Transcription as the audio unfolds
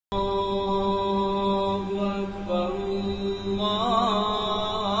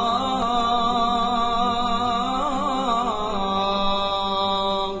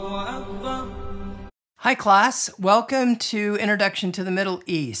Hi class, welcome to Introduction to the Middle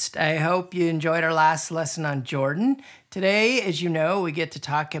East. I hope you enjoyed our last lesson on Jordan. Today, as you know, we get to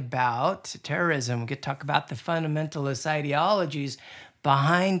talk about terrorism. We get to talk about the fundamentalist ideologies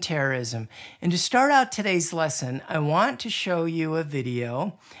behind terrorism. And to start out today's lesson, I want to show you a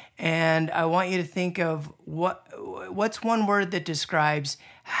video, and I want you to think of what's one word that describes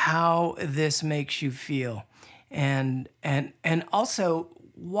how this makes you feel, and also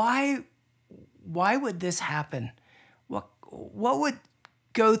why would this happen? What would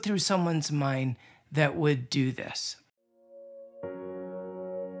go through someone's mind that would do this?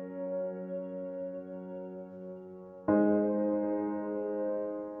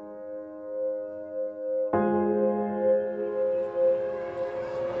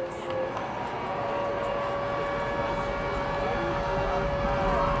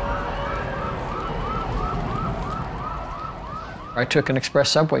 I took an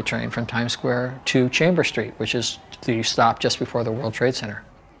express subway train from Times Square to Chambers Street, which is the stop just before the World Trade Center.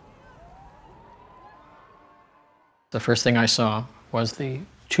 The first thing I saw was the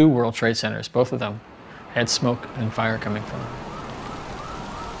two World Trade Centers. Both of them had smoke and fire coming from them.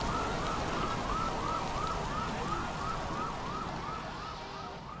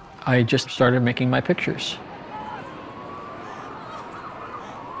 I just started making my pictures.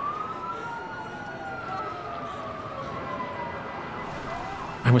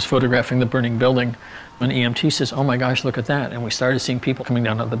 I was photographing the burning building when EMT says, "Oh my gosh, look at that." And we started seeing people coming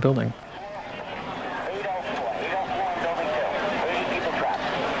down out of the building. 804 building 2. 80 people trapped.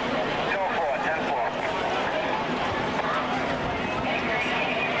 804, 10th floor.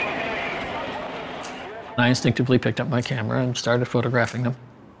 I instinctively picked up my camera and started photographing them,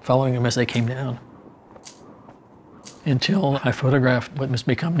 following them as they came down, until I photographed what must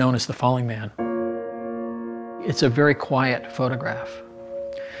become known as the falling man. It's a very quiet photograph.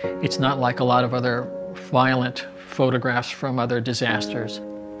 It's not like a lot of other violent photographs from other disasters.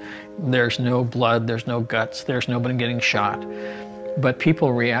 There's no blood, there's no guts, there's nobody getting shot. But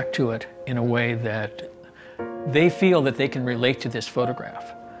people react to it in a way that they feel that they can relate to this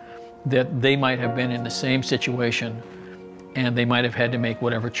photograph, that they might have been in the same situation and they might have had to make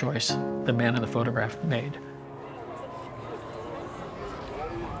whatever choice the man in the photograph made.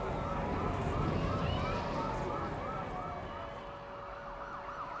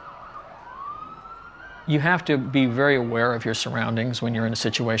 You have to be very aware of your surroundings when you're in a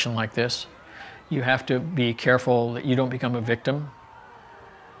situation like this. You have to be careful that you don't become a victim.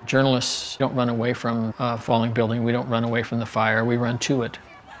 Journalists don't run away from a falling building. We don't run away from the fire. We run to it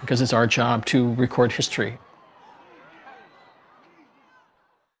because it's our job to record history.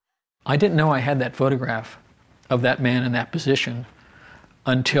 I didn't know I had that photograph of that man in that position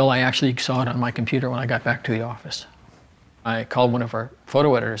until I actually saw it on my computer when I got back to the office. I called one of our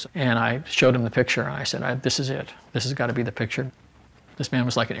photo editors and I showed him the picture and I said, "This is it. This has got to be the picture." This man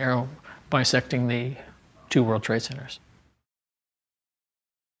was like an arrow bisecting the two World Trade Centers.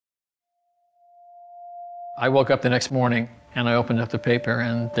 I woke up the next morning and I opened up the paper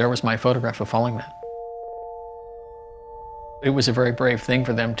and there was my photograph of falling man. It was a very brave thing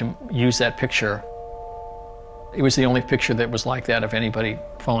for them to use that picture. It was the only picture that was like that of anybody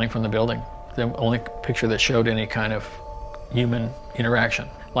falling from the building. The only picture that showed any kind of human interaction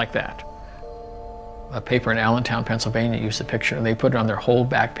like that. A paper in Allentown, Pennsylvania used the picture and they put it on their whole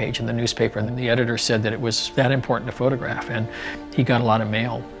back page in the newspaper, and the editor said that it was that important to photograph, and he got a lot of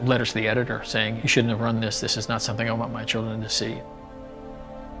mail, letters to the editor saying, "You shouldn't have run this. This is not something I want my children to see."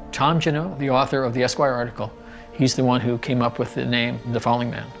 Tom Janot, the author of the Esquire article, he's the one who came up with the name, The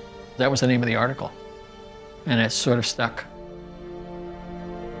Falling Man. That was the name of the article, and it sort of stuck.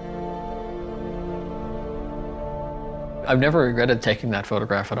 I've never regretted taking that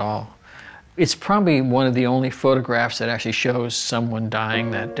photograph at all. It's probably one of the only photographs that actually shows someone dying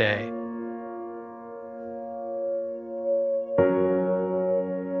that day.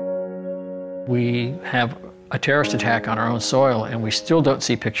 We have a terrorist attack on our own soil and we still don't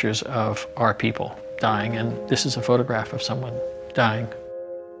see pictures of our people dying, and this is a photograph of someone dying.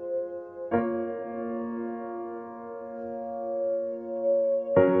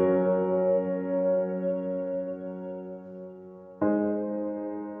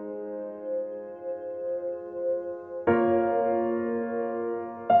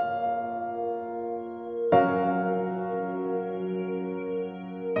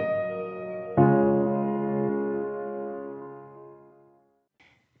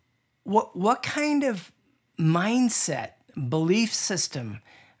 What kind of mindset, belief system,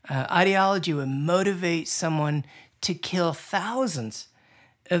 ideology would motivate someone to kill thousands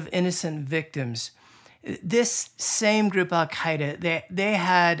of innocent victims? This same group, Al-Qaida, they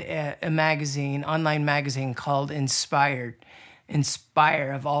had a magazine, online magazine called Inspire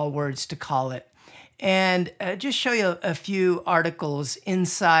of all words to call it. And just show you a few articles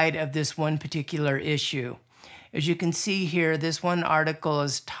inside of this one particular issue. As you can see here, this one article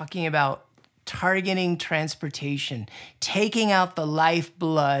is talking about targeting transportation, taking out the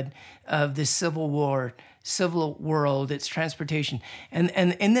lifeblood of the civil world, it's transportation. And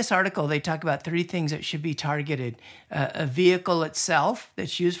in this article, they talk about 3 things that should be targeted. A vehicle itself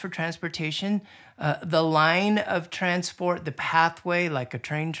that's used for transportation, the line of transport, the pathway, like a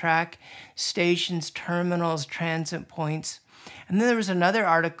train track, stations, terminals, transit points. And then there was another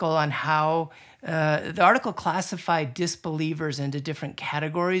article on how the article classified disbelievers into different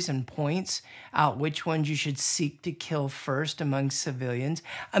categories and points out which ones you should seek to kill first among civilians.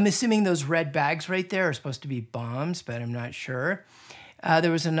 I'm assuming those red bags right there are supposed to be bombs, but I'm not sure.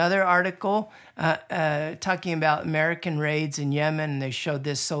 There was another article talking about American raids in Yemen, and they showed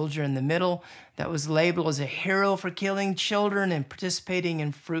this soldier in the middle that was labeled as a hero for killing children and participating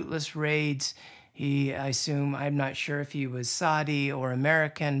in fruitless raids. I assume, I'm not sure if he was Saudi or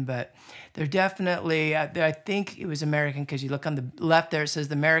American, but they're definitely, I think it was American, because you look on the left there, it says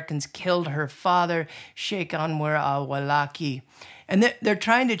the Americans killed her father, Sheikh Anwar al-Awlaki. And they're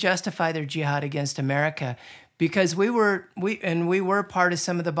trying to justify their jihad against America, because we were part of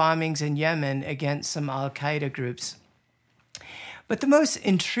some of the bombings in Yemen against some Al-Qaeda groups. But the most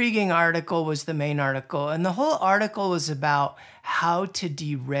intriguing article was the main article, and the whole article was about how to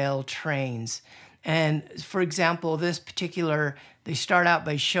derail trains. And for example, they start out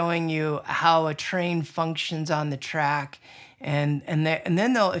by showing you how a train functions on the track, and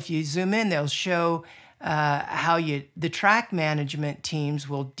then if you zoom in, they'll show how the track management teams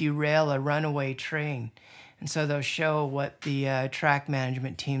will derail a runaway train. And so they'll show what the track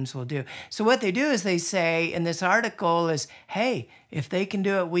management teams will do. So what they do is they say in this article is, hey, if they can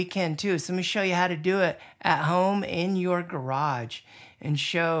do it, we can too. So let me show you how to do it at home in your garage.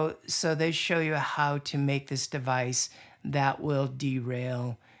 So they show you how to make this device that will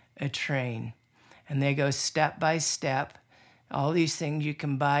derail a train. And they go step by step. All these things you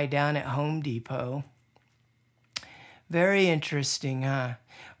can buy down at Home Depot. Very interesting, huh?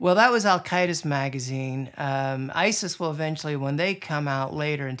 Well, that was Al-Qaeda's magazine. ISIS will eventually, when they come out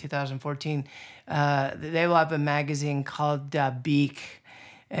later in 2014, they will have a magazine called Dabiq,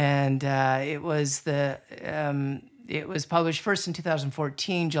 and it was published first in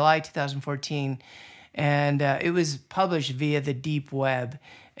 2014, July 2014, and it was published via the deep web.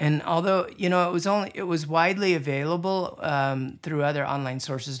 And although it was widely available through other online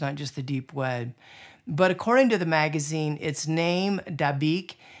sources, not just the deep web. But according to the magazine, its name,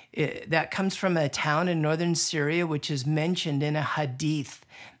 Dabiq, that comes from a town in northern Syria, which is mentioned in a hadith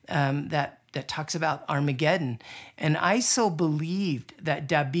that talks about Armageddon. And ISIL believed that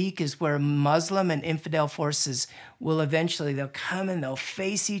Dabiq is where Muslim and infidel forces will eventually, they'll come and they'll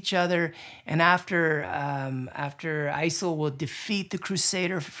face each other. And after ISIL will defeat the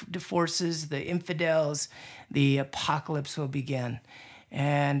Crusader forces, the infidels, the apocalypse will begin.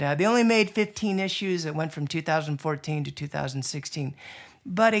 And they only made 15 issues. It went from 2014 to 2016.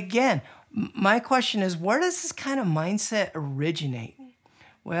 But again, my question is, where does this kind of mindset originate?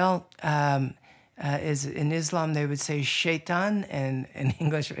 Well, is in Islam, they would say shaitan, and in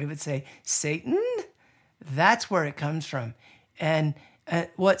English, they would say Satan. That's where it comes from. And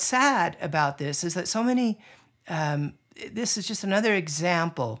what's sad about this is that so many, this is just another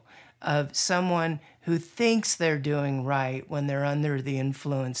example of someone who thinks they're doing right when they're under the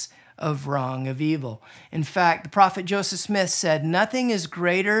influence of wrong, of evil. In fact, the prophet Joseph Smith said, nothing is a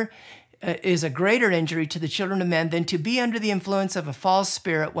greater injury to the children of men than to be under the influence of a false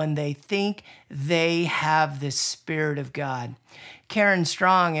spirit when they think they have the Spirit of God. Karen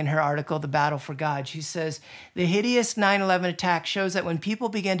Strong, in her article, The Battle for God, she says, the hideous 9/11 attack shows that when people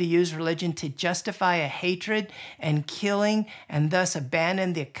begin to use religion to justify a hatred and killing and thus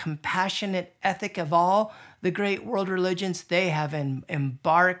abandon the compassionate ethic of all the great world religions, they have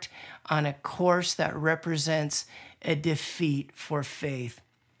embarked on a course that represents a defeat for faith.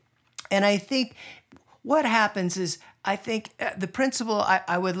 And I think what happens is, I think the principle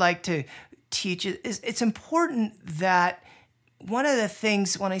I would like to teach is it's important that one of the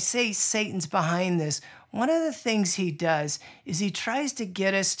things, when I say Satan's behind this, one of the things he does is he tries to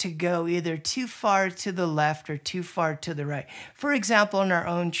get us to go either too far to the left or too far to the right. For example, in our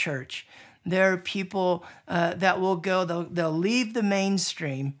own church, there are people that will go, they'll leave the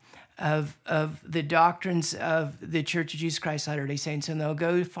mainstream of the doctrines of the Church of Jesus Christ Latter-day Saints, and they'll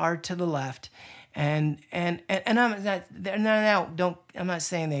go far to the left, And I'm not no, don't, I'm not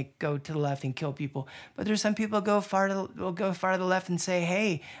saying they go to the left and kill people, but there's some people will go far to the left and say,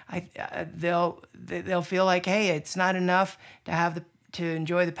 hey, they'll feel like, hey, it's not enough to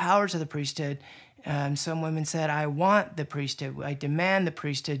enjoy the powers of the priesthood. Some women said, I want the priesthood. I demand the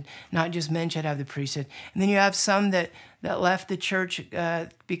priesthood. Not just men should have the priesthood. And then you have some that left the church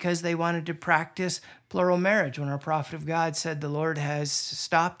because they wanted to practice plural marriage, when our prophet of God said the Lord has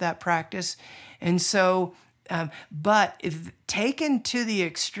stopped that practice. And so, but if taken to the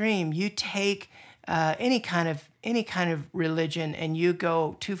extreme, you take any kind of religion and you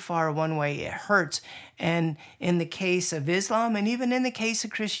go too far one way, it hurts. And in the case of Islam, and even in the case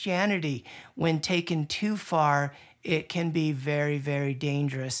of Christianity, when taken too far, it can be very, very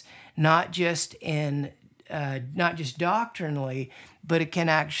dangerous. Not just doctrinally, but it can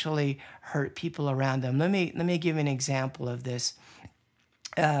actually hurt people around them. Let me give you an example of this.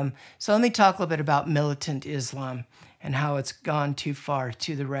 So let me talk a little bit about militant Islam and how it's gone too far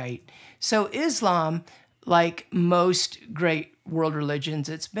to the right. So Islam, like most great world religions,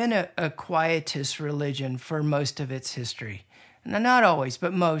 it's been a quietist religion for most of its history. Now, not always,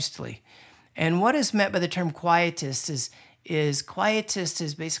 but mostly. And what is meant by the term quietist is quietist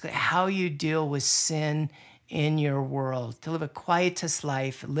is basically how you deal with sin in your world. To live a quietist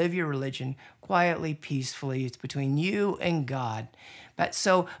life, live your religion quietly, peacefully. It's between you and God.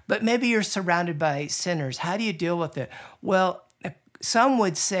 But maybe you're surrounded by sinners. How do you deal with it? Well, some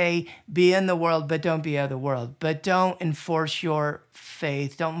would say be in the world, but don't be of the world. But don't enforce your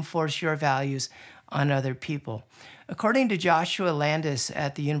faith, don't enforce your values on other people. According to Joshua Landis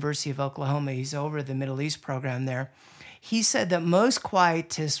at the University of Oklahoma, he's over the Middle East program there, he said that most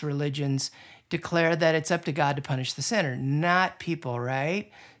quietist religions declare that it's up to God to punish the sinner, not people, right?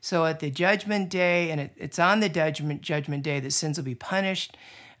 So at the judgment day, and it's on the judgment day that sins will be punished.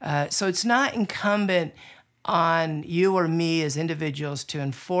 So it's not incumbent on you or me as individuals to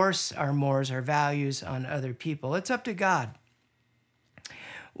enforce our mores, our values on other people. It's up to God.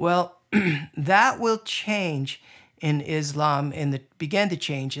 Well, that will change in Islam, began to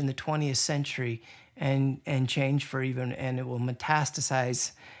change in the 20th century and change and it will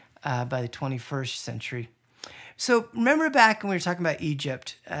metastasize by the 21st century. So remember back when we were talking about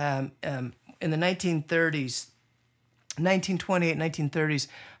Egypt in the 1930s, 1928, 1930s,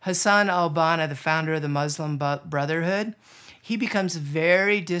 Hassan al-Banna, the founder of the Muslim Brotherhood, he becomes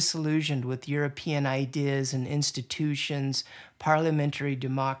very disillusioned with European ideas and institutions, parliamentary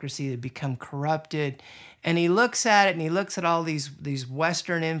democracy that become corrupted. And he looks at it and he looks at all these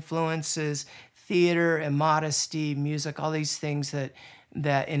Western influences, theater, immodesty, music, all these things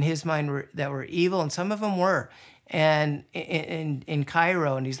that in his mind were evil, and some of them were. And in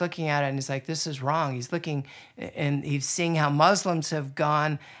Cairo, and he's looking at it and he's like, this is wrong. He's looking and he's seeing how Muslims have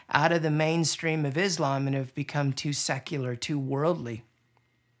gone out of the mainstream of Islam and have become too secular, too worldly.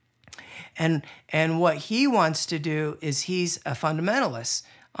 And what he wants to do is he's a fundamentalist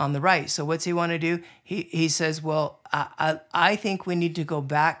on the right. So what's he want to do? He says, well, I think we need to go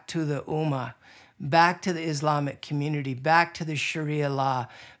back to the Ummah, back to the Islamic community, back to the Sharia law,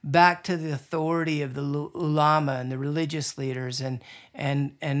 back to the authority of the ulama and the religious leaders, and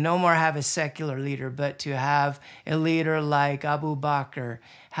no more have a secular leader, but to have a leader like Abu Bakr,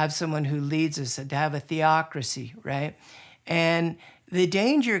 have someone who leads us, to have a theocracy, right? And the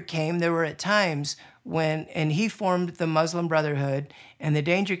danger came, there were at times and he formed the Muslim Brotherhood, and the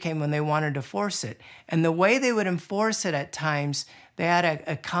danger came when they wanted to force it. And the way they would enforce it at times, they had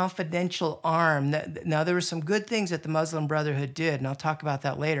a confidential arm. Now, there were some good things that the Muslim Brotherhood did, and I'll talk about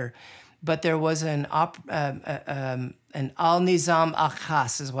that later. But there was an Al-Nizam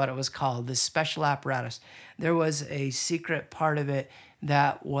Al-Khas is what it was called, this special apparatus. There was a secret part of it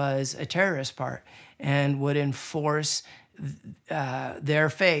that was a terrorist part and would enforce their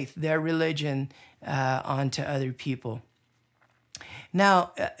faith, their religion onto other people.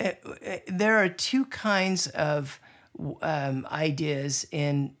 Now, there are two kinds of ideas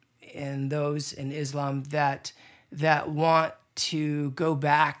in those in Islam that want to go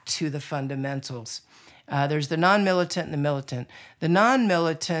back to the fundamentals. There's the non-militant and the militant. The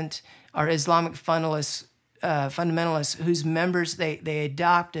non-militant are Islamic fundamentalists whose members they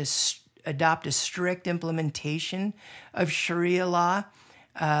adopt a strict implementation of Sharia law.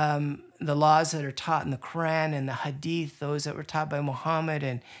 The laws that are taught in the Quran and the Hadith, those that were taught by Muhammad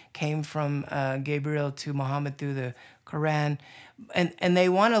and came from Gabriel to Muhammad through the Quran, and they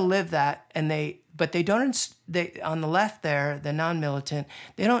want to live that, but they don't. On the left there, the non-militant,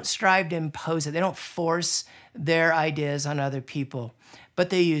 they don't strive to impose it. They don't force their ideas on other people,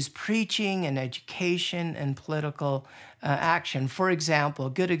 but they use preaching and education and political action. For example, a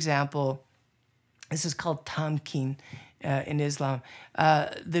good example This is called tamkin in Islam.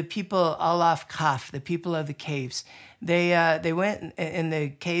 The people, Alaf Kaf, the people of the caves, they went in the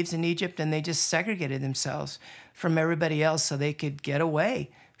caves in Egypt and they just segregated themselves from everybody else so they could get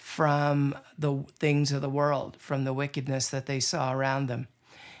away from the things of the world, from the wickedness that they saw around them.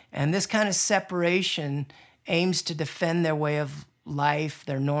 And this kind of separation aims to defend their way of life,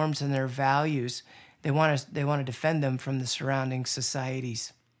 their norms and their values. They want to defend them from the surrounding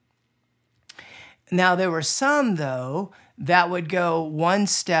societies. Now, there were some, though, that would go one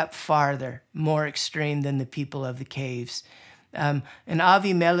step farther, more extreme than the people of the caves. In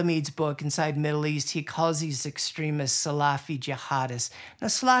Avi Melamid's book, Inside Middle East, he calls these extremists Salafi jihadists. Now,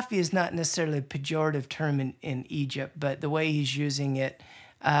 Salafi is not necessarily a pejorative term in Egypt, but the way he's using it,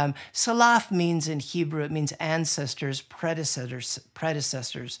 Salaf means in Hebrew, it means ancestors, predecessors.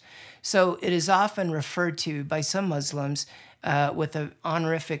 So it is often referred to by some Muslims with an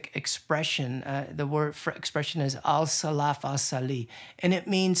honorific expression. The word for expression is al-Salaf al-Sali, and it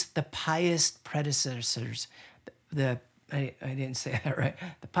means the pious predecessors. I didn't say that right.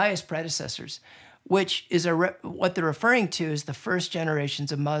 The pious predecessors, which is what they're referring to is the first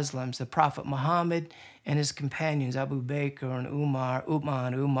generations of Muslims, the Prophet Muhammad and his companions, Abu Bakr and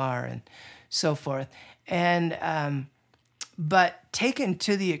Umar, and so forth. And but taken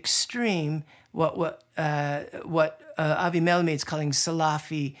to the extreme, what Avi Melamid is calling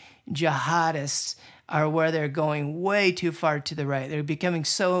Salafi jihadists are where they're going way too far to the right. They're becoming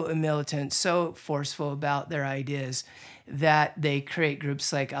so militant, so forceful about their ideas that they create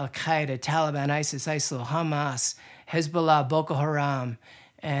groups like Al-Qaida, Taliban, ISIS, ISIL, Hamas, Hezbollah, Boko Haram,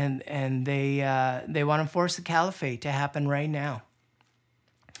 and they want to force the caliphate to happen right now.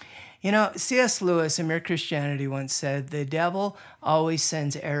 You know, C.S. Lewis in Mere Christianity once said, the devil always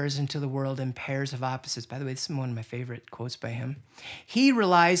sends errors into the world in pairs of opposites. By the way, this is one of my favorite quotes by him. He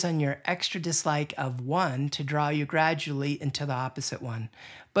relies on your extra dislike of one to draw you gradually into the opposite one.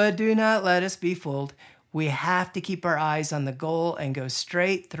 But do not let us be fooled. We have to keep our eyes on the goal and go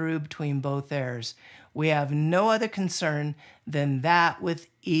straight through between both errors. We have no other concern than that with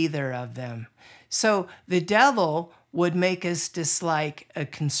either of them. So the devil would make us dislike a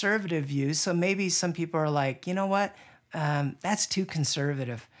conservative view. So maybe some people are like, you know what, that's too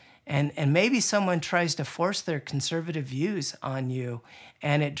conservative. And maybe someone tries to force their conservative views on you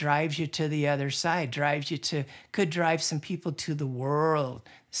and it drives you to the other side, could drive some people to the world.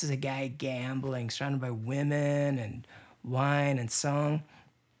 This is a guy gambling, surrounded by women and wine and song.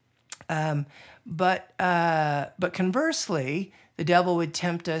 But conversely, the devil would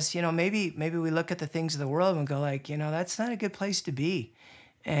tempt us, you know, maybe we look at the things of the world and go like, you know, that's not a good place to be.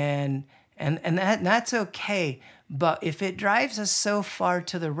 And that's okay. But if it drives us so far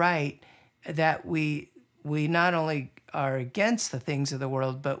to the right that we not only are against the things of the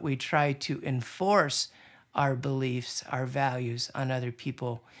world, but we try to enforce our beliefs, our values on other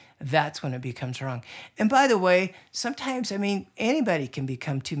people, that's when it becomes wrong. And by the way, sometimes, I mean, anybody can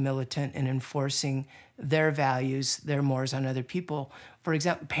become too militant in enforcing their values, their mores on other people. For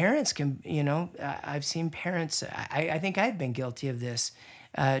example, parents can, you know, I've seen parents, I think I've been guilty of this,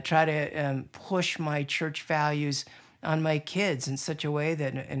 try to push my church values on my kids in such a way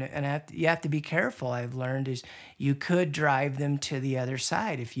that, and you have to be careful, I've learned, is you could drive them to the other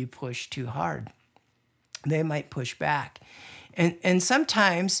side if you push too hard. They might push back. And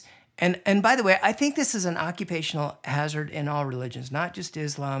sometimes, and by the way, I think this is an occupational hazard in all religions, not just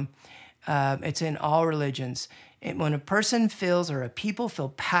Islam. It's in all religions. When a person feels or a people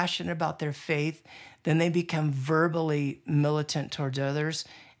feel passionate about their faith, then they become verbally militant towards others.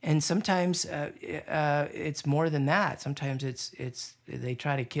 And sometimes it's more than that. Sometimes it's they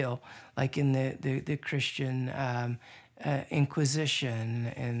try to kill, like in the Christian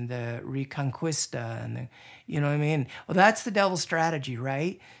Inquisition and the Reconquista, and you know what I mean? Well, that's the devil's strategy,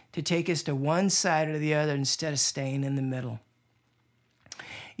 right? To take us to one side or the other instead of staying in the middle.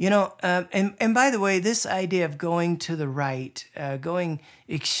 You know, and by the way, this idea of going to the right, going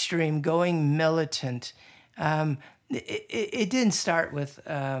extreme, going militant, it didn't start with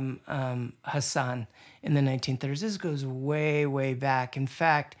Hassan in the 1930s. This goes way, way back. In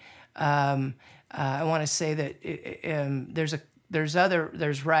fact, I want to say that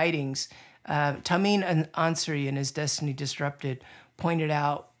there's writings. Tamim Ansari in his Destiny Disrupted pointed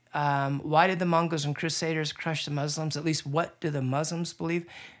out, why did the Mongols and Crusaders crush the Muslims? At least what do the Muslims believe?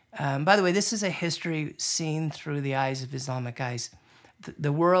 By the way, this is a history seen through the eyes of Islamic eyes.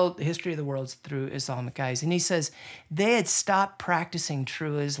 The history of the world's through Islamic eyes. And he says, they had stopped practicing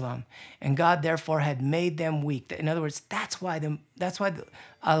true Islam, and God therefore had made them weak. In other words, that's why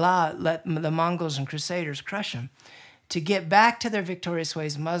Allah let the Mongols and Crusaders crush them, to get back to their victorious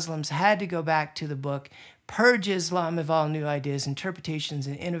ways, Muslims had to go back to the book, purge Islam of all new ideas, interpretations,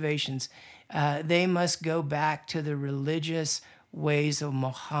 and innovations. They must go back to the religious ways of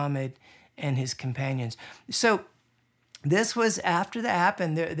Muhammad and his companions. So this was after that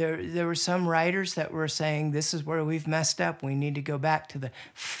happened. There were some writers that were saying, this is where we've messed up. We need to go back to the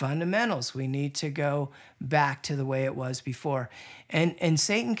fundamentals. We need to go back to the way it was before. And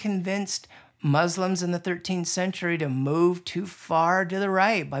Satan convinced Muslims in the 13th century to move too far to the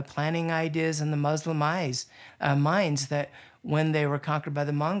right by planting ideas in the Muslim minds that when they were conquered by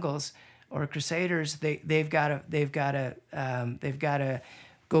the Mongols or Crusaders, they've got to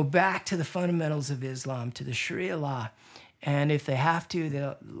go back to the fundamentals of Islam, to the Sharia law, and if they have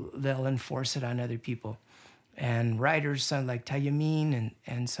to, they'll enforce it on other people. And writers like Tayamin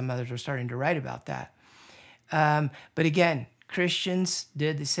and some others are starting to write about that. But again, Christians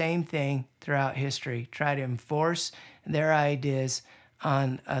did the same thing throughout history, try to enforce their ideas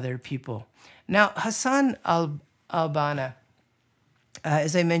on other people. Now, Hassan al-Banna,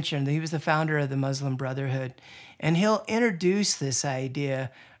 as I mentioned, he was the founder of the Muslim Brotherhood, and he'll introduce this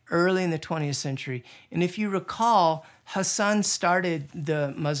idea early in the 20th century. And if you recall, Hassan started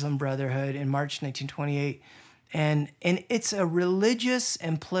the Muslim Brotherhood in March 1928, and it's a religious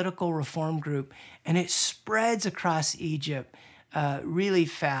and political reform group, and it spreads across Egypt really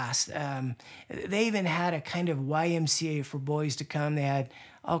fast. They even had a kind of YMCA for boys to come. They had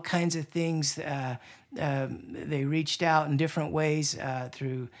all kinds of things. They reached out in different ways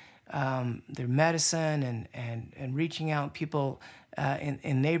through their medicine and reaching out people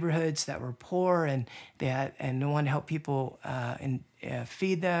in neighborhoods that were poor, and they wanted to help people and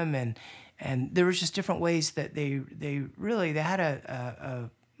feed them, and there was just different ways that they had a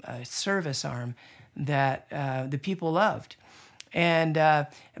service arm that the people loved. And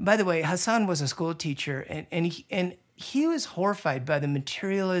by the way, Hassan was a school teacher, and he was horrified by the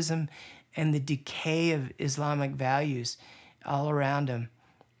materialism and the decay of Islamic values all around him.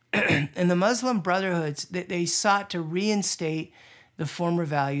 And the Muslim Brotherhoods, they sought to reinstate the former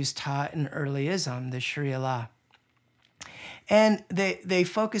values taught in early Islam, the Sharia law. And they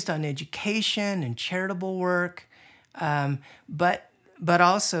focused on education and charitable work, but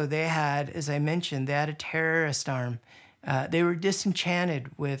also they had, as I mentioned, they had a terrorist arm. They were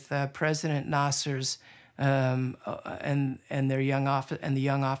disenchanted with President Nasser's and the young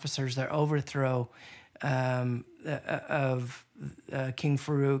officers, their overthrow of King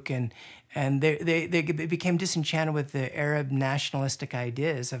Farouk, and they became disenchanted with the Arab nationalistic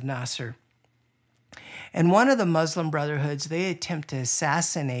ideas of Nasser. And one of the Muslim Brotherhoods, they attempt to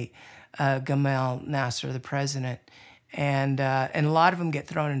assassinate Gamal Nasser, the president, and a lot of them get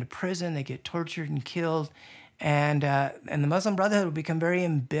thrown into prison. They get tortured and killed, and the Muslim Brotherhood will become very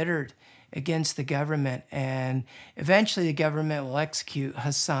embittered against the government, and eventually the government will execute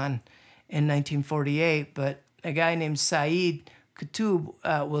Hassan in 1948. But a guy named Sayyid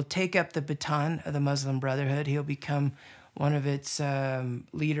Qutb will take up the baton of the Muslim Brotherhood. He'll become one of its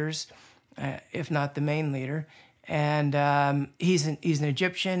leaders, if not the main leader. And he's an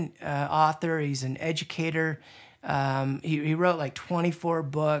Egyptian author. He's an educator. He wrote like 24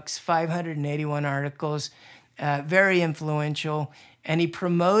 books, 581 articles, very influential. And he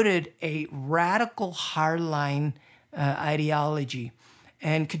promoted a radical hardline ideology.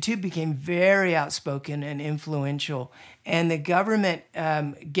 And Qutb became very outspoken and influential. And the government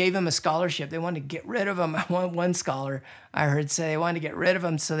gave him a scholarship. They wanted to get rid of him. One scholar I heard say they wanted to get rid of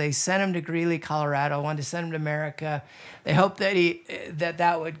him, so they sent him to Greeley, Colorado, wanted to send him to America. They hoped that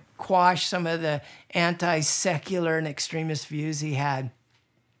that would quash some of the anti-secular and extremist views he had.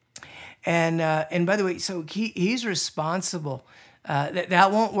 And by the way, so he's responsible.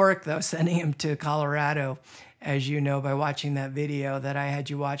 That won't work, though, sending him to Colorado, as you know by watching that video that I had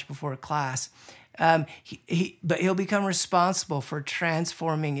you watch before class. But he'll become responsible for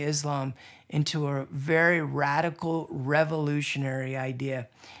transforming Islam into a very radical, revolutionary idea.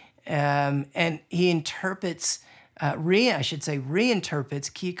 And he interprets,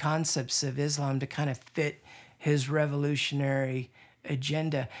 reinterprets key concepts of Islam to kind of fit his revolutionary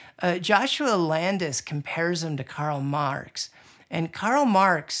agenda. Joshua Landis compares him to Karl Marx. And Karl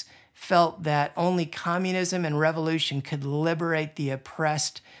Marx felt that only communism and revolution could liberate the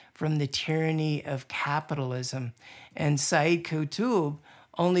oppressed from the tyranny of capitalism. And Sayyid Qutb,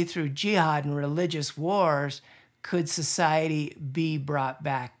 only through jihad and religious wars could society be brought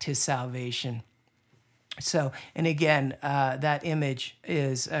back to salvation. So, and again, that image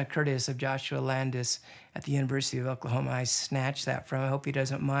is courteous of Joshua Landis at the University of Oklahoma. I snatched that from him. I hope he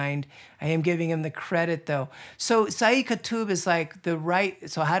doesn't mind. I am giving him the credit, though. So Sayyid Qutb is like the right.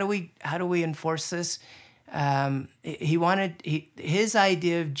 So how do we enforce this? His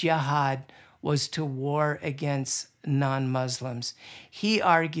idea of jihad was to war against non-Muslims. He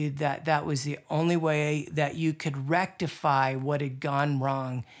argued that that was the only way that you could rectify what had gone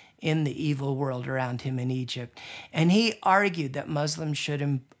wrong in the evil world around him in Egypt. And he argued that Muslims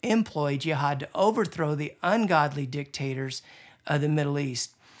should employ jihad to overthrow the ungodly dictators of the Middle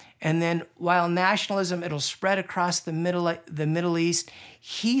East. And then while nationalism, it'll spread across the Middle East,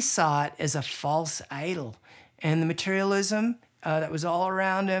 he saw it as a false idol. And the materialism that was all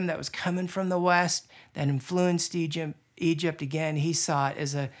around him, that was coming from the West, that influenced Egypt again, he saw it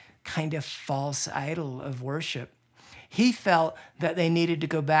as a kind of false idol of worship. He felt that they needed to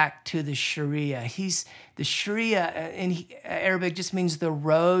go back to the Sharia. The Sharia in Arabic just means the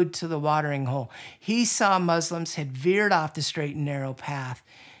road to the watering hole. He saw Muslims had veered off the straight and narrow path.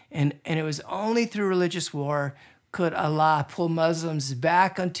 And it was only through religious war could Allah pull Muslims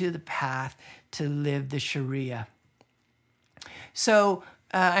back onto the path to live the Sharia. So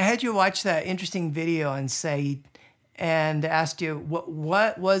I had you watch that interesting video on Said and asked you,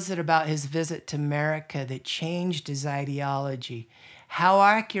 what was it about his visit to America that changed his ideology? How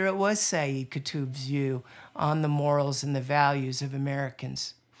accurate was Sayyid Qutb's view on the morals and the values of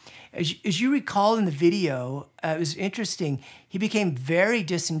Americans? As you recall in the video, it was interesting, he became very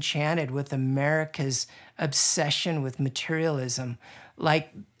disenchanted with America's obsession with materialism.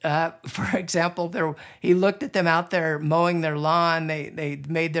 Like, for example, he looked at them out there mowing their lawn. They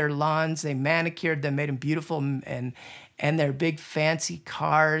made their lawns, they manicured them, made them beautiful, and their big fancy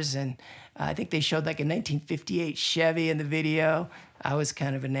cars. And I think they showed like a 1958 Chevy in the video. I was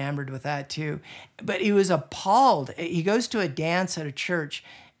kind of enamored with that too. But he was appalled. He goes to a dance at a church,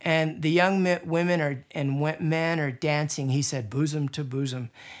 and the young women and men are dancing. He said, bosom to bosom.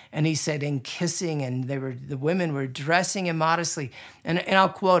 And he said, and kissing, and the women were dressing immodestly. And I'll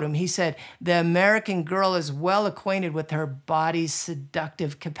quote him. He said, the American girl is well acquainted with her body's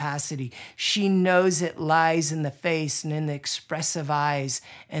seductive capacity. She knows it lies in the face and in the expressive eyes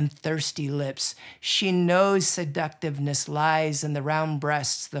and thirsty lips. She knows seductiveness lies in the round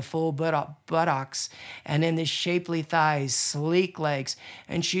breasts, the full buttocks, and in the shapely thighs, sleek legs.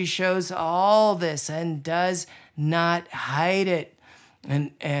 And she shows all this and does not hide it.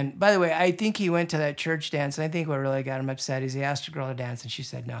 And by the way, I think he went to that church dance, and I think what really got him upset is he asked a girl to dance, and she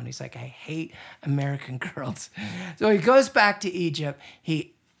said no. And he's like, I hate American girls. So he goes back to Egypt.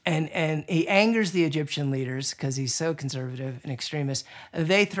 He angers the Egyptian leaders because he's so conservative and extremist.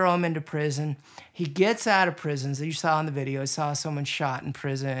 They throw him into prison. He gets out of prison. As you saw in the video, he saw someone shot in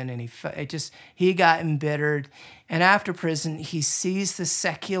prison, and he got embittered. And after prison, he sees the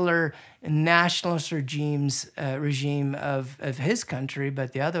secular nationalist regime of his country,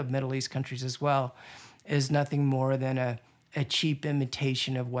 but the other Middle East countries as well, is nothing more than a cheap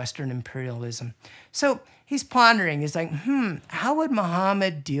imitation of Western imperialism. So he's pondering. He's like, how would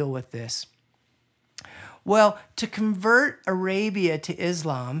Muhammad deal with this? Well, to convert Arabia to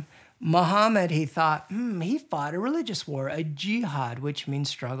Islam, Muhammad, he thought, he fought a religious war, a jihad, which means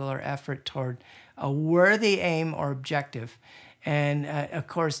struggle or effort toward a worthy aim or objective. And of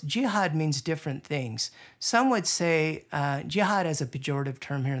course, jihad means different things. Some would say, jihad is a pejorative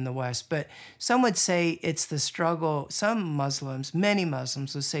term here in the West, but some would say it's the struggle. Many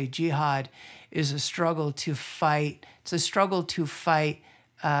Muslims would say jihad is a struggle to fight. It's a struggle to fight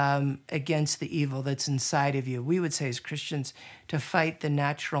against the evil that's inside of you. We would say as Christians, to fight the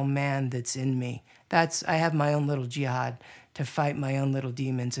natural man that's in me. I have my own little jihad to fight my own little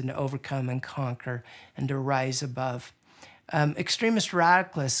demons and to overcome and conquer and to rise above. Extremist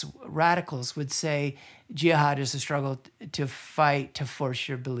radicals would say jihad is a struggle to fight, to force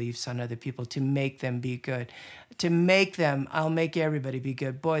your beliefs on other people, to make them be good. I'll make everybody be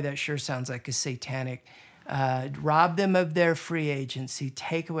good. Boy, that sure sounds like a satanic. Rob them of their free agency,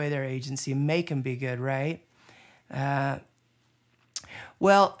 take away their agency, make them be good, right? If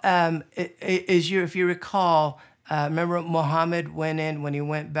you recall, remember Muhammad went in when he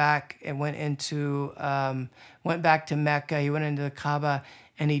went back and went back to Mecca. He went into the Kaaba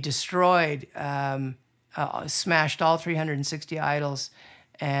and he destroyed, smashed all 360 idols,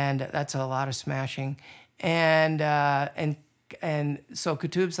 and that's a lot of smashing. And so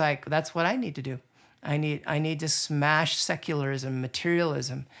Qutb's like, that's what I need to do. I need to smash secularism,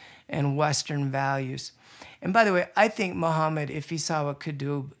 materialism, and Western values. And by the way, I think Muhammad, if he saw what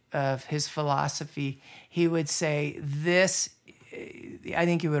Qutb of his philosophy, he would say this. I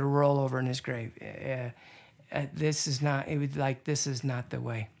think he would roll over in his grave. This is not. He would like, this is not the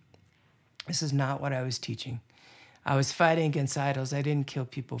way. This is not what I was teaching. I was fighting against idols. I didn't kill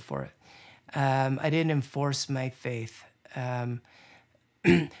people for it. I didn't enforce my faith.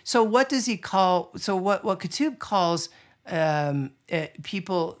 So what does he call? So what Qutb calls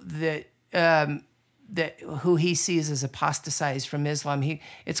people that who he sees as apostatized from Islam,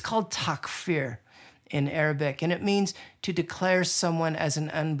 it's called takfir in Arabic, and it means to declare someone as an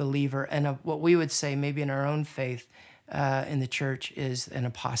unbeliever, and what we would say maybe in our own faith in the church is an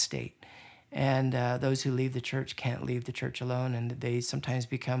apostate. And those who leave the church can't leave the church alone, and they sometimes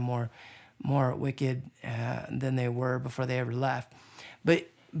become more wicked than they were before they ever left.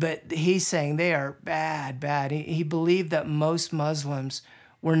 But he's saying they are bad. He believed that most Muslims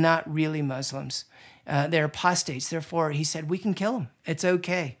were not really Muslims. They're apostates. Therefore, he said, we can kill them. It's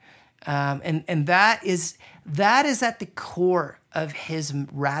okay. And that is at the core of his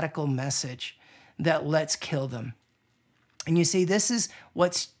radical message, that let's kill them. And you see, this is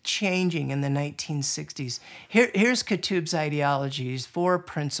what's changing in the 1960s. Here's Qutb's ideologies, 4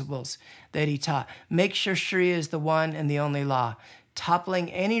 principles that he taught. Make sure Sharia is the one and the only law. Toppling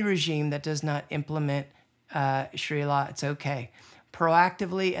any regime that does not implement Sharia law, it's okay.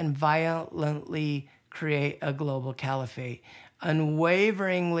 Proactively and violently create a global caliphate.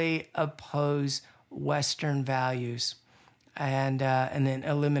 Unwaveringly oppose Western values, and then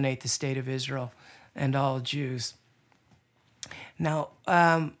eliminate the state of Israel and all Jews. Now,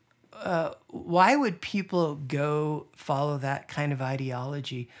 why would people go follow that kind of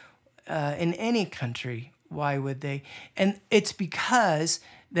ideology in any country? Why would they? And it's because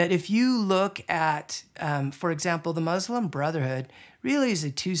that if you look at, for example, the Muslim Brotherhood really is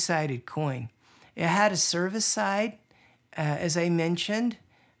a two-sided coin. It had a service side, as I mentioned,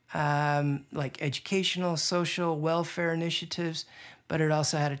 like educational, social, welfare initiatives, but it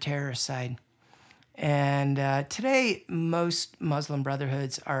also had a terrorist side. And today, most Muslim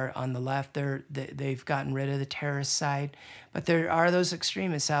brotherhoods are on the left. They've gotten rid of the terrorist side, but there are those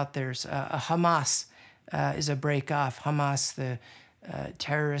extremists out there. Hamas is a break off. Hamas, the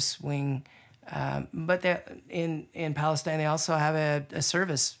terrorist wing, but in Palestine they also have a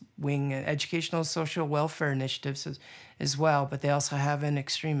service wing, educational, social, welfare initiatives as well. But they also have an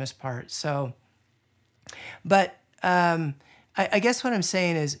extremist part. So, but. I guess what I'm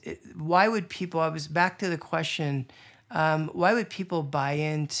saying is, why would people, I was back to the question, why would people buy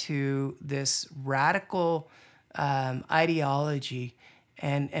into this radical ideology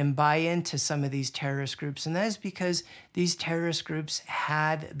and buy into some of these terrorist groups? And that is because these terrorist groups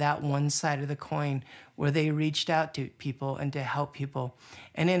had that one side of the coin where they reached out to people and to help people.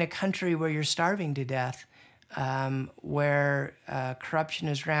 And in a country where you're starving to death, where corruption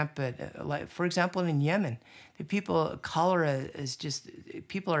is rampant, like, for example, in Yemen, cholera is just,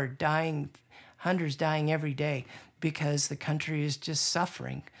 people are dying, hundreds dying every day because the country is just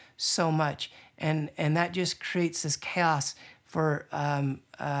suffering so much. And that just creates this chaos for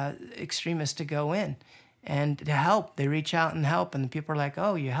extremists to go in and to help. They reach out and help, and the people are like,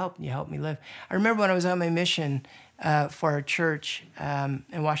 oh, you helped me live. I remember when I was on my mission for a church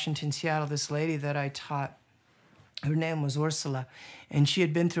in Washington, Seattle, this lady that I taught, her name was Ursula, and she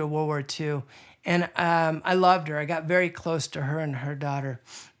had been through World War II. And I loved her. I got very close to her and her daughter.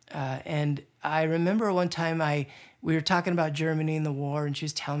 And I remember one time we were talking about Germany and the war, and she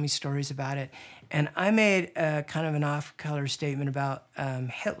was telling me stories about it. And I made kind of an off-color statement about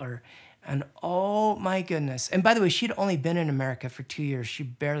Hitler. And oh my goodness. And by the way, she'd only been in America for 2 years. She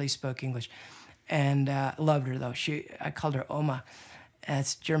barely spoke English. And loved her, though. I called her Oma.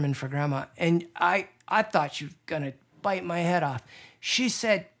 That's German for grandma. And I thought she was going to bite my head off. She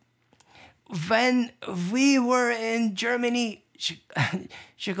said, when we were in Germany,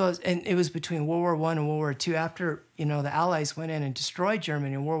 she goes, and it was between World War I and World War II. After, the Allies went in and destroyed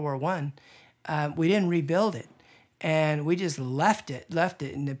Germany in World War I, we didn't rebuild it. And we just left it.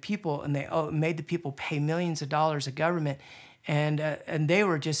 And the people, and they made the people pay millions of dollars of government. And they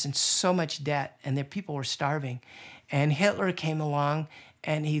were just in so much debt, and the people were starving. And Hitler came along,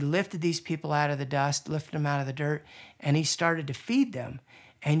 and he lifted these people out of the dust, lifted them out of the dirt, and he started to feed them.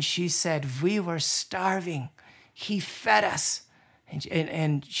 And she said, we were starving. He fed us.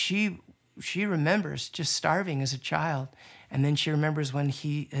 And she remembers just starving as a child. And then she remembers when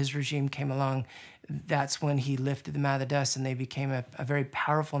his regime came along, that's when he lifted them out of the dust, and they became a very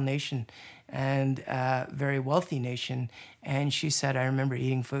powerful nation and a very wealthy nation. And she said, I remember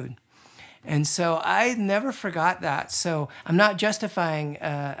eating food. And so I never forgot that. So I'm not justifying,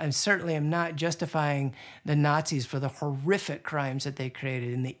 I certainly am not justifying the Nazis for the horrific crimes that they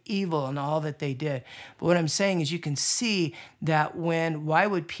created and the evil and all that they did. But what I'm saying is you can see that why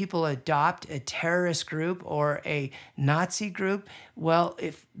would people adopt a terrorist group or a Nazi group? Well,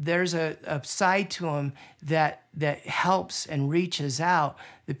 if there's a side to them that that helps and reaches out,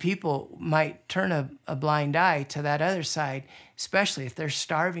 the people might turn a blind eye to that other side, especially if they're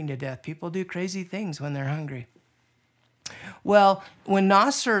starving to death. People do crazy things when they're hungry. Well, when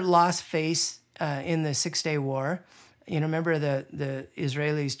Nasser lost face in the Six-Day War, remember the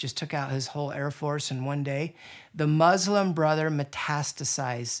Israelis just took out his whole air force in one day. The Muslim Brother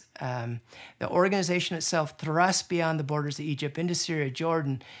metastasized. The organization itself thrust beyond the borders of Egypt into Syria,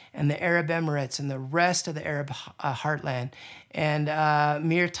 Jordan, and the Arab Emirates, and the rest of the Arab heartland. And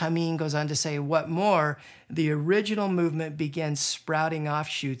Mir Tamim goes on to say, what more, the original movement began sprouting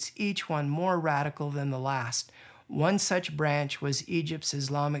offshoots, each one more radical than the last. One such branch was Egypt's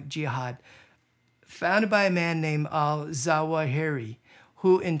Islamic Jihad, founded by a man named Al-Zawahiri,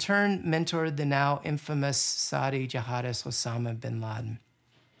 who in turn mentored the now infamous Saudi jihadist Osama bin Laden.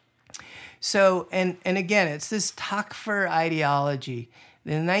 So, and again, it's this Takfir ideology.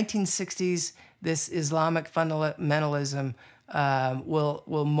 In the 1960s, this Islamic fundamentalism will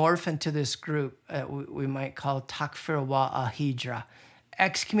morph into this group we might call Takfir wa al-Hijra,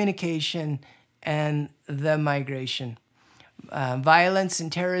 excommunication and the migration. Violence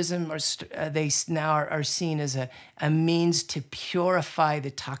and terrorism they now are seen as a means to purify the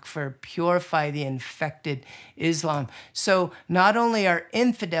takfir, purify the infected Islam. So not only are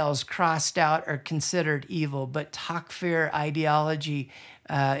infidels crossed out or considered evil, but takfir ideology,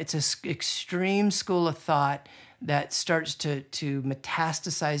 it's an extreme school of thought that starts to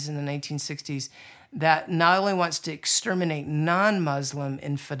metastasize in the 1960s that not only wants to exterminate non-Muslim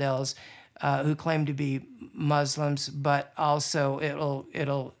infidels, who claim to be Muslims, but also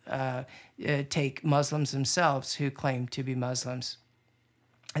it'll take Muslims themselves who claim to be Muslims.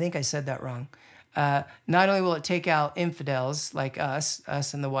 I think I said that wrong. Not only will it take out infidels like us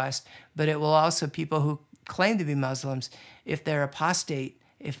in the West, but it will also people who claim to be Muslims, if they're apostate,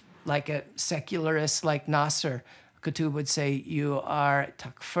 if like a secularist like Nasser Qutb would say, you are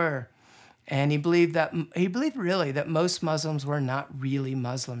takfir. And he believed really that most Muslims were not really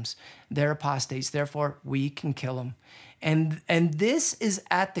Muslims. They're apostates, therefore we can kill them. And this is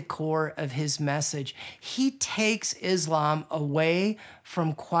at the core of his message. He takes Islam away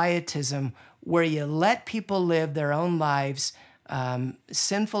from quietism, where you let people live their own lives,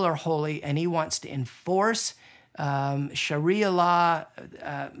 sinful or holy, and he wants to enforce Sharia law,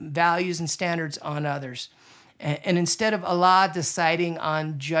 values and standards on others. And instead of Allah deciding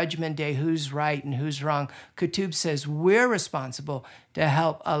on Judgment Day who's right and who's wrong, Qutb says we're responsible to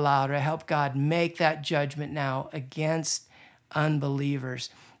help Allah, to help God make that judgment now against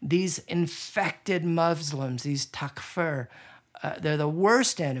unbelievers. These infected Muslims, these takfir, they're the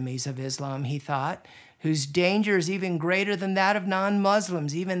worst enemies of Islam, he thought, whose danger is even greater than that of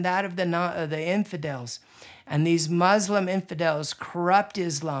non-Muslims, even that of the infidels. And these Muslim infidels corrupt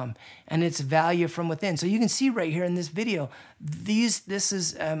Islam and its value from within. So you can see right here in this video, this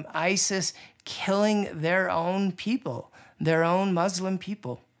is ISIS killing their own people, their own Muslim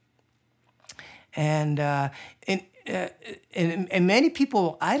people. And many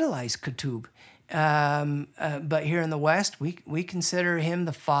people idolize Qutb. But here in the West, we consider him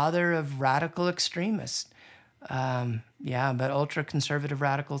the father of radical extremists. Yeah, but ultra-conservative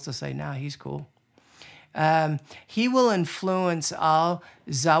radicals will say, no, he's cool. He will influence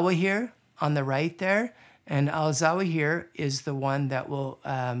Al-Zawahiri on the right there, and Al-Zawahiri is the one that will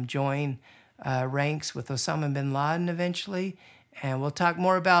join ranks with Osama bin Laden eventually, and we'll talk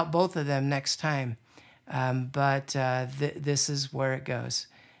more about both of them next time. But this is where it goes.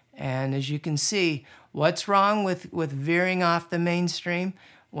 And as you can see, what's wrong with veering off the mainstream?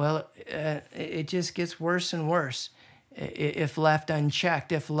 Well, it just gets worse and worse if left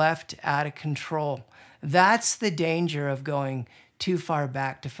unchecked, if left out of control. That's the danger of going too far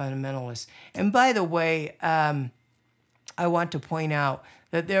back to fundamentalists. And by the way, I want to point out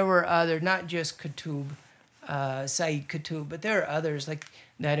that there were other, not just Qutb, Sayyid Qutb, but there are others like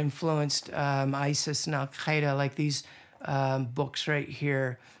that influenced ISIS and Al-Qaida, like these books right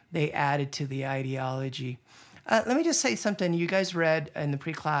here. They added to the ideology. Let me just say something you guys read in the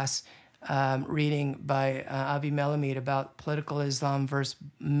pre-class reading by Avi Melamed about political Islam versus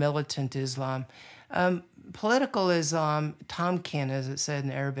militant Islam. Political Islam, Tamkin, as it said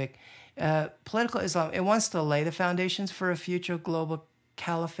in Arabic, political Islam, it wants to lay the foundations for a future global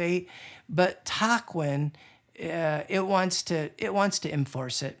caliphate, but Taqwan, it wants to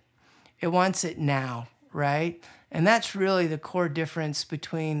enforce it. It wants it now, right? And that's really the core difference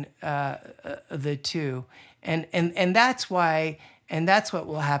between the two. And that's why, and that's what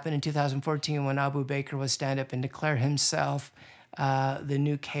will happen in 2014 when Abu Bakr will stand up and declare himself the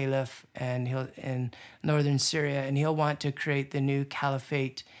new caliph, and he'll in northern Syria, and he'll want to create the new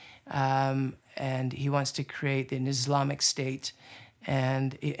caliphate and he wants to create an Islamic state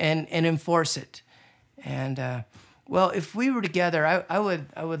and enforce it. And well, if we were together, I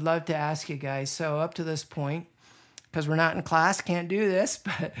would love to ask you guys. So up to this point, because we're not in class, can't do this,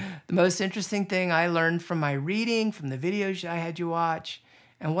 but the most interesting thing I learned from my reading, from the videos I had you watch,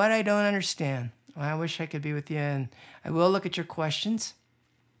 and what I don't understand. Well, I wish I could be with you, and I will look at your questions,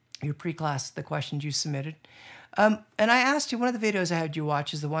 your pre-class, the questions you submitted. And I asked you, one of the videos I had you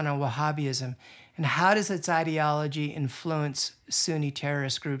watch is the one on Wahhabism, and how does its ideology influence Sunni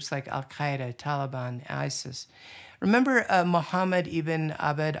terrorist groups like Al-Qaida, Taliban, ISIS? Remember Muhammad ibn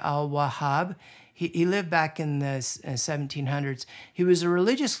Abd al-Wahhab? He lived back in the 1700s. He was a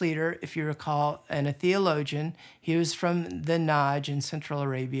religious leader, if you recall, and a theologian. He was from the Najd in Central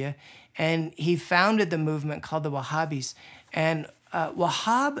Arabia, and he founded the movement called the Wahhabis. And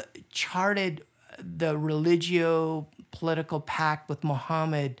Wahhab charted the religio-political pact with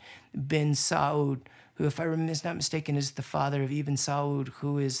Muhammad bin Saud, who, if I'm not mistaken, is the father of Ibn Saud,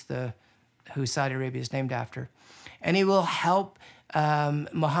 who Saudi Arabia is named after. And he will help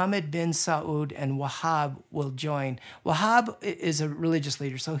Muhammad bin Saud, and Wahhab will join. Wahhab is a religious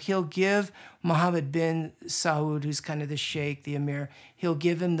leader, so he'll give Muhammad bin Saud, who's kind of the sheikh, the emir, he'll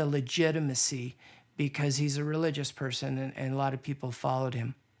give him the legitimacy because he's a religious person, and a lot of people followed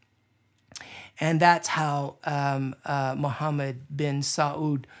him. And that's how Muhammad bin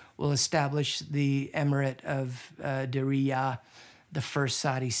Saud will establish the emirate of Diriyah, the first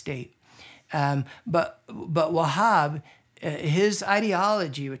Saudi state. But Wahhab, his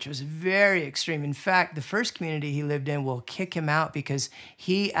ideology, which was very extreme. In fact, the first community he lived in will kick him out because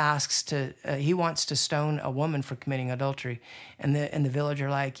he wants to stone a woman for committing adultery, and the village are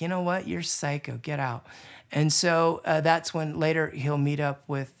like, you know what, you're psycho, get out. And so that's when later he'll meet up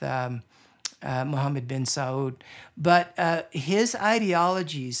with Muhammad bin Saud. But his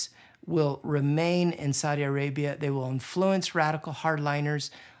ideologies will remain in Saudi Arabia. They will influence radical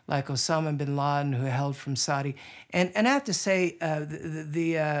hardliners like Osama bin Laden, who hailed from Saudi. And I have to say,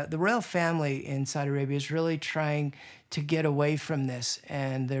 the royal family in Saudi Arabia is really trying to get away from this.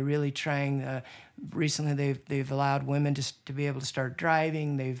 And they're really trying, recently they've allowed women to be able to start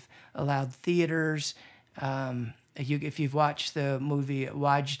driving. They've allowed theaters. If you've watched the movie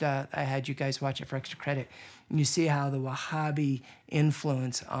Wajda, I had you guys watch it for extra credit. And you see how the Wahhabi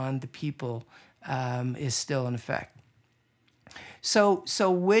influence on the people is still in effect. So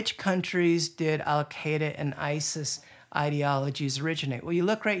which countries did Al-Qaeda and ISIS ideologies originate? Well, you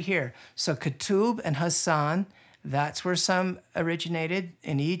look right here. So Qutb and Hassan, that's where some originated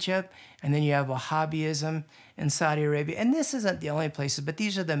in Egypt. And then you have Wahhabism in Saudi Arabia. And this isn't the only places, but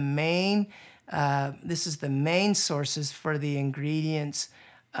these are the main, this is the main sources for the ingredients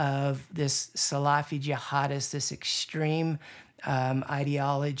of this Salafi jihadist, this extreme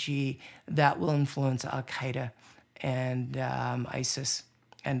ideology that will influence Al-Qaeda and ISIS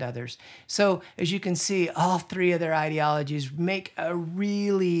and others. So as you can see, all three of their ideologies make a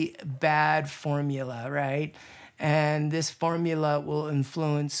really bad formula, right? And this formula will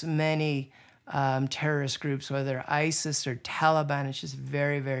influence many terrorist groups, whether ISIS or Taliban. It's just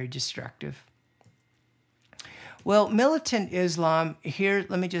very, very destructive. Well, militant Islam, here,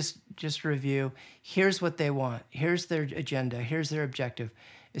 let me just review. Here's what they want. Here's their agenda. Here's their objective.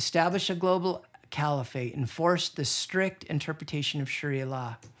 Establish a global caliphate, enforce the strict interpretation of Sharia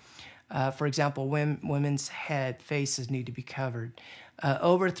law. For example, women's faces need to be covered.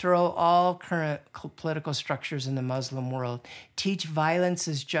 Overthrow all current political structures in the Muslim world. Teach violence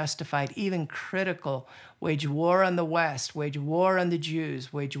is justified, even critical. Wage war on the West, wage war on the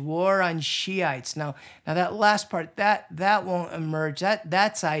Jews, wage war on Shiites. Now that last part, that won't emerge.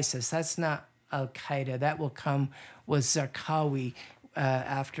 That's ISIS. That's not Al-Qaeda. That will come with Zarqawi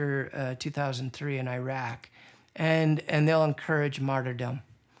after 2003 in Iraq. And they'll encourage martyrdom.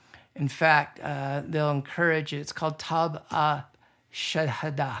 In fact, they'll encourage it. It's called Tab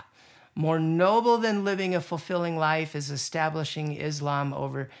Shahada. More noble than living a fulfilling life is establishing Islam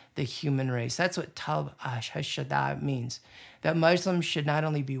over the human race. That's what Tab Shahada means. That Muslims should not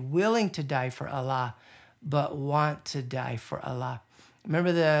only be willing to die for Allah, but want to die for Allah.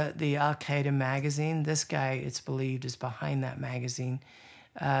 Remember the Al-Qaeda magazine? This guy, it's believed, is behind that magazine.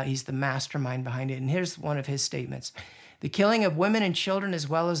 He's the mastermind behind it. And here's one of his statements. The killing of women and children, as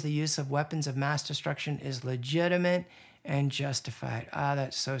well as the use of weapons of mass destruction, is legitimate and justified. Ah,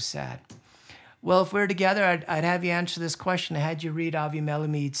 that's so sad. Well, if we were together, I'd have you answer this question. I had you read Avi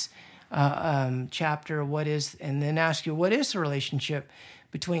Melamid's chapter, and then ask you, what is the relationship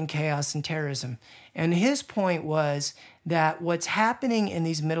between chaos and terrorism? And his point was that what's happening in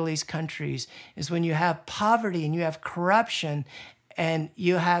these Middle East countries is when you have poverty and you have corruption and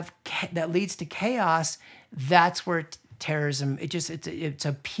you have chaos, that leads to chaos, that's where terrorism, it's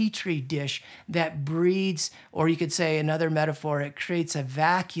a petri dish that breeds, or you could say another metaphor, it creates a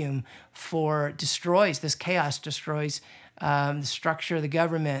vacuum this chaos destroys the structure of the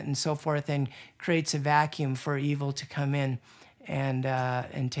government and so forth, and creates a vacuum for evil to come in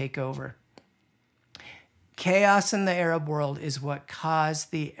and take over. Chaos in the Arab world is what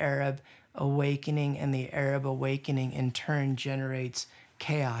caused the Arab awakening, and the Arab awakening in turn generates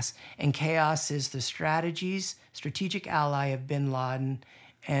chaos. And chaos is the strategic ally of bin Laden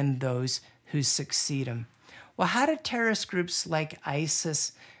and those who succeed him. Well, how do terrorist groups like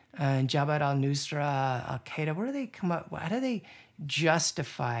ISIS, Jabhat al-Nusra, Al-Qaida, where do they come up? How do they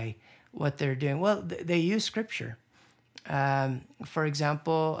justify what they're doing? Well, they use scripture. For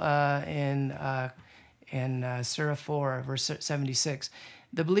example, in Surah 4, verse 76,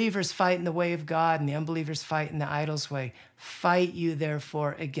 the believers fight in the way of God, and the unbelievers fight in the idol's way. Fight you,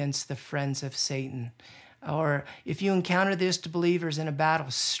 therefore, against the friends of Satan. Or if you encounter these believers in a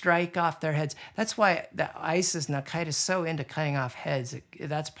battle, strike off their heads. That's why the ISIS and Al-Qaeda is so into cutting off heads.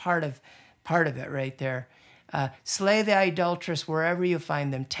 That's part of it right there. Slay the idolatrous wherever you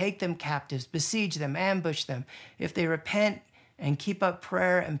find them. Take them captives. Besiege them. Ambush them. If they repent and keep up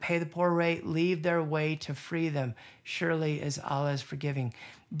prayer and pay the poor rate, leave their way to free them. Surely as Allah is forgiving.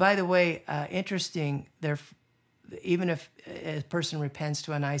 By the way, interesting, even if a person repents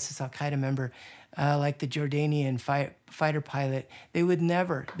to an ISIS Al-Qaeda member, like the Jordanian fighter pilot,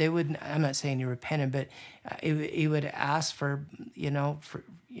 I'm not saying he repented, but he would ask for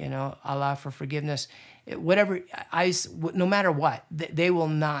Allah for forgiveness. No matter what, they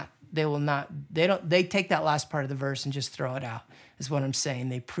take that last part of the verse and just throw it out, is what I'm saying.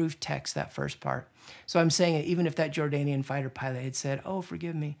 They proof text that first part. So I'm saying even if that Jordanian fighter pilot had said, oh,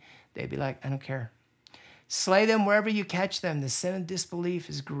 forgive me, they'd be like, I don't care. Slay them wherever you catch them. The sin of disbelief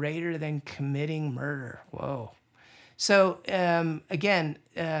is greater than committing murder. Whoa. So again,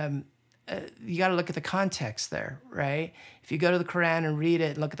 you got to look at the context there, right? If you go to the Quran and read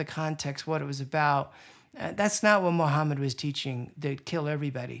it and look at the context, what it was about, that's not what Muhammad was teaching. They'd kill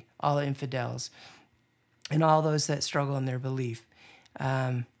everybody, all infidels, and all those that struggle in their belief.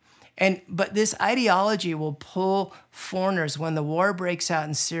 But this ideology will pull foreigners. When the war breaks out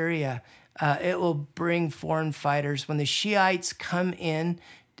in Syria, it will bring foreign fighters. When the Shiites come in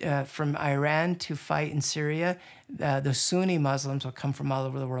from Iran to fight in Syria, the Sunni Muslims will come from all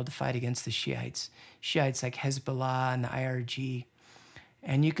over the world to fight against the Shiites. Shiites like Hezbollah and the IRG.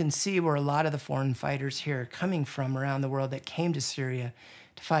 And you can see where a lot of the foreign fighters here are coming from around the world that came to Syria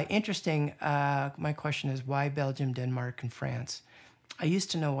to fight. Interesting, my question is, why Belgium, Denmark, and France? I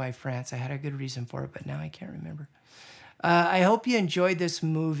used to know why France. I had a good reason for it, but now I can't remember. I hope you enjoyed this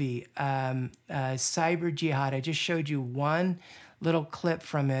movie, Cyber Jihad. I just showed you one little clip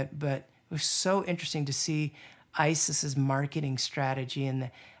from it, but it was so interesting to see ISIS's marketing strategy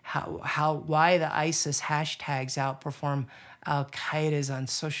and why the ISIS hashtags outperform Al-Qaeda's on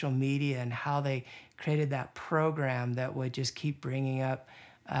social media, and how they created that program that would just keep bringing up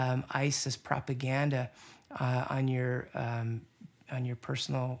ISIS propaganda on your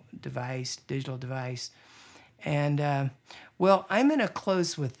personal device, digital device. And well, I'm going to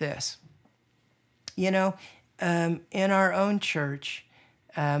close with this. In our own church,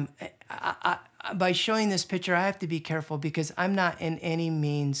 by showing this picture, I have to be careful, because I'm not in any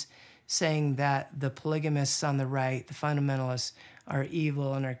means saying that the polygamists on the right, the fundamentalists, are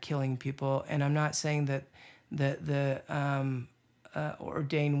evil and are killing people. And I'm not saying that the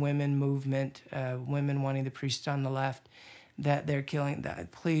ordained women movement, women wanting the priest on the left, that they're killing.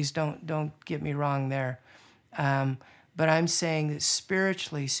 That. Please don't get me wrong there. But I'm saying that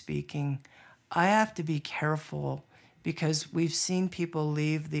spiritually speaking, I have to be careful, because we've seen people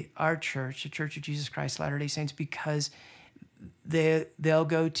leave our church, the Church of Jesus Christ Latter-day Saints, because they'll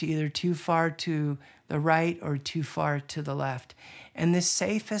go to either too far to the right or too far to the left. And the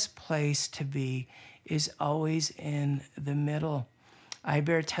safest place to be is always in the middle. I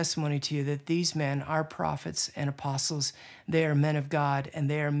bear testimony to you that these men are prophets and apostles. They are men of God, and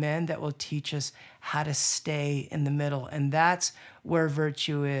they are men that will teach us how to stay in the middle. And that's where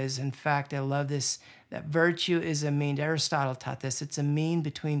virtue is. In fact, I love this, that virtue is a mean. Aristotle taught this. It's a mean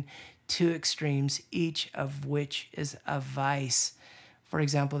between two extremes, each of which is a vice. For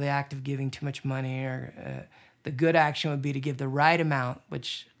example, the act of giving too much money, or the good action would be to give the right amount,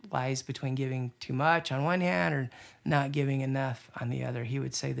 which lies between giving too much on one hand or not giving enough on the other. He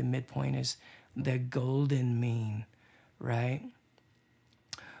would say the midpoint is the golden mean, right?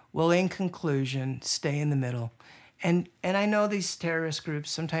 Well, in conclusion, stay in the middle. And I know these terrorist groups,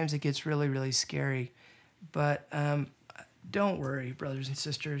 sometimes it gets really, really scary, but Don't worry, brothers and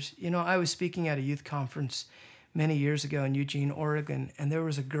sisters. You know, I was speaking at a youth conference many years ago in Eugene, Oregon, and there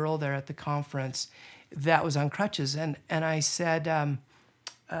was a girl there at the conference that was on crutches. And I said,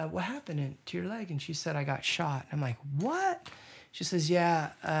 what happened to your leg? And she said, I got shot. I'm like, what? She says,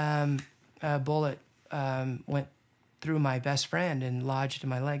 yeah, a bullet went through my best friend and lodged in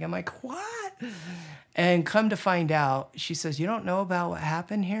my leg. I'm like, what? And come to find out, she says, you don't know about what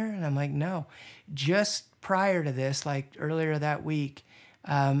happened here? And I'm like, no. Just prior to this, like earlier that week,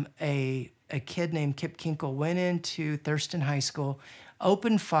 a kid named Kip Kinkle went into Thurston High School,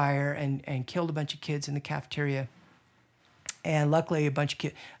 opened fire, and killed a bunch of kids in the cafeteria. And luckily, a bunch of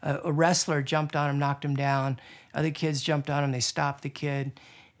kids, a wrestler jumped on him, knocked him down. Other kids jumped on him. They stopped the kid,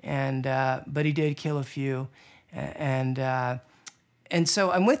 but he did kill a few. And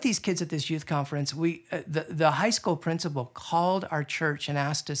so I'm with these kids at this youth conference. The high school principal called our church and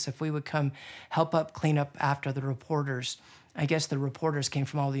asked us if we would come help up clean up after the reporters. I guess the reporters came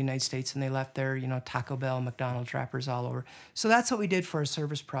from all the United States and they left their, Taco Bell, McDonald's wrappers all over. So that's what we did for a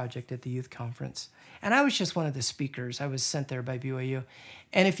service project at the youth conference. And I was just one of the speakers. I was sent there by BYU.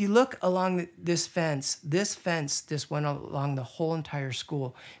 And if you look along this fence went along the whole entire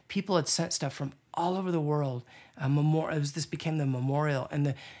school. People had sent stuff from all over the world. This became the memorial, and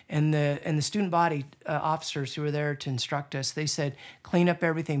the student body officers who were there to instruct us, they said, clean up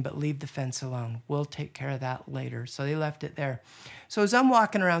everything, but leave the fence alone. We'll take care of that later. So they left it there. So as I'm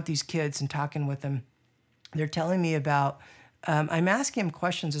walking around with these kids and talking with them, they're telling me about. I'm asking them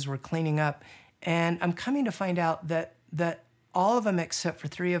questions as we're cleaning up, and I'm coming to find out that all of them except for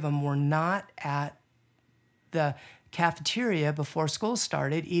 3 of them were not at the cafeteria before school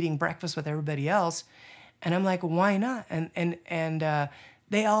started, eating breakfast with everybody else. And I'm like, why not? And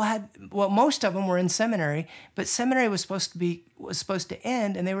they all had, most of them were in seminary, but seminary was supposed to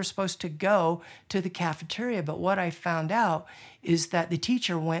end, and they were supposed to go to the cafeteria. But what I found out is that the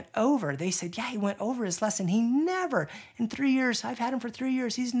teacher went over. They said, yeah, he went over his lesson. He never, in 3 years, I've had him for 3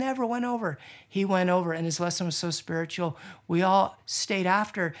 years, he's never went over. He went over, and his lesson was so spiritual. We all stayed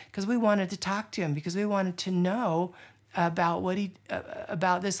after because we wanted to talk to him, because we wanted to know about what he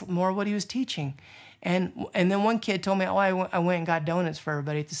was teaching. And then one kid told me, I went and got donuts for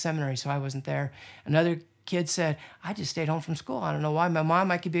everybody at the seminary, so I wasn't there. Another kid said, I just stayed home from school. I don't know why. My mom,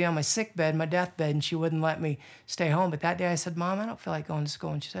 I could be on my sick bed, my deathbed, and she wouldn't let me stay home. But that day I said, Mom, I don't feel like going to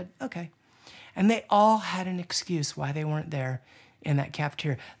school. And she said, okay. And they all had an excuse why they weren't there in that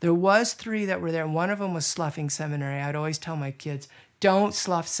cafeteria. There was 3 that were there. One of them was sloughing seminary. I'd always tell my kids, don't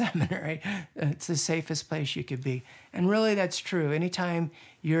slough seminary. It's the safest place you could be. And really, that's true. Anytime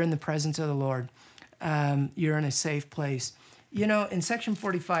you're in the presence of the Lord, you're in a safe place. In section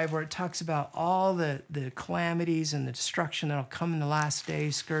 45, where it talks about all the calamities and the destruction that'll come in the last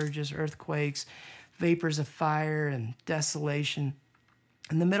days, scourges, earthquakes, vapors of fire, and desolation.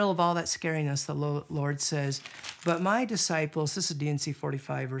 In the middle of all that scariness, the Lord says, but my disciples, this is D&C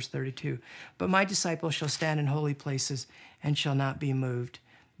 45, verse 32, but my disciples shall stand in holy places and shall not be moved.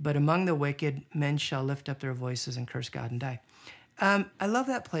 But among the wicked, men shall lift up their voices and curse God and die. I love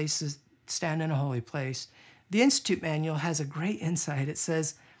that place, is stand in a holy place. The Institute Manual has a great insight. It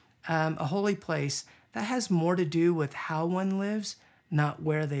says, a holy place, that has more to do with how one lives, not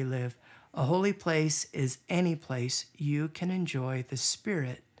where they live. A holy place is any place you can enjoy the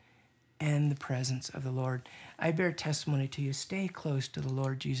Spirit and the presence of the Lord. I bear testimony to you. Stay close to the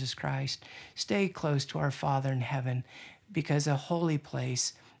Lord Jesus Christ. Stay close to our Father in heaven, because a holy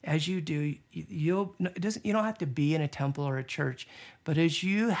place, as you do, you don't have to be in a temple or a church, but as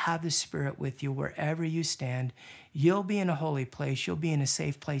you have the Spirit with you wherever you stand, you'll be in a holy place. You'll be in a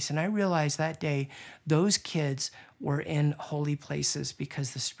safe place. And I realized that day those kids were in holy places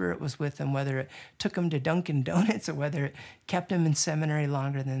because the Spirit was with them, whether it took them to Dunkin' Donuts or whether it kept them in seminary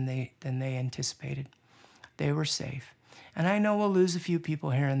longer than they anticipated. They were safe. And I know we'll lose a few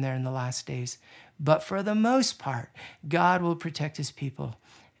people here and there in the last days, but for the most part, God will protect his people.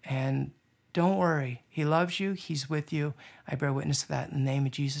 And don't worry, he loves you, he's with you. I bear witness to that in the name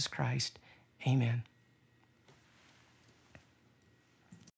of Jesus Christ. Amen.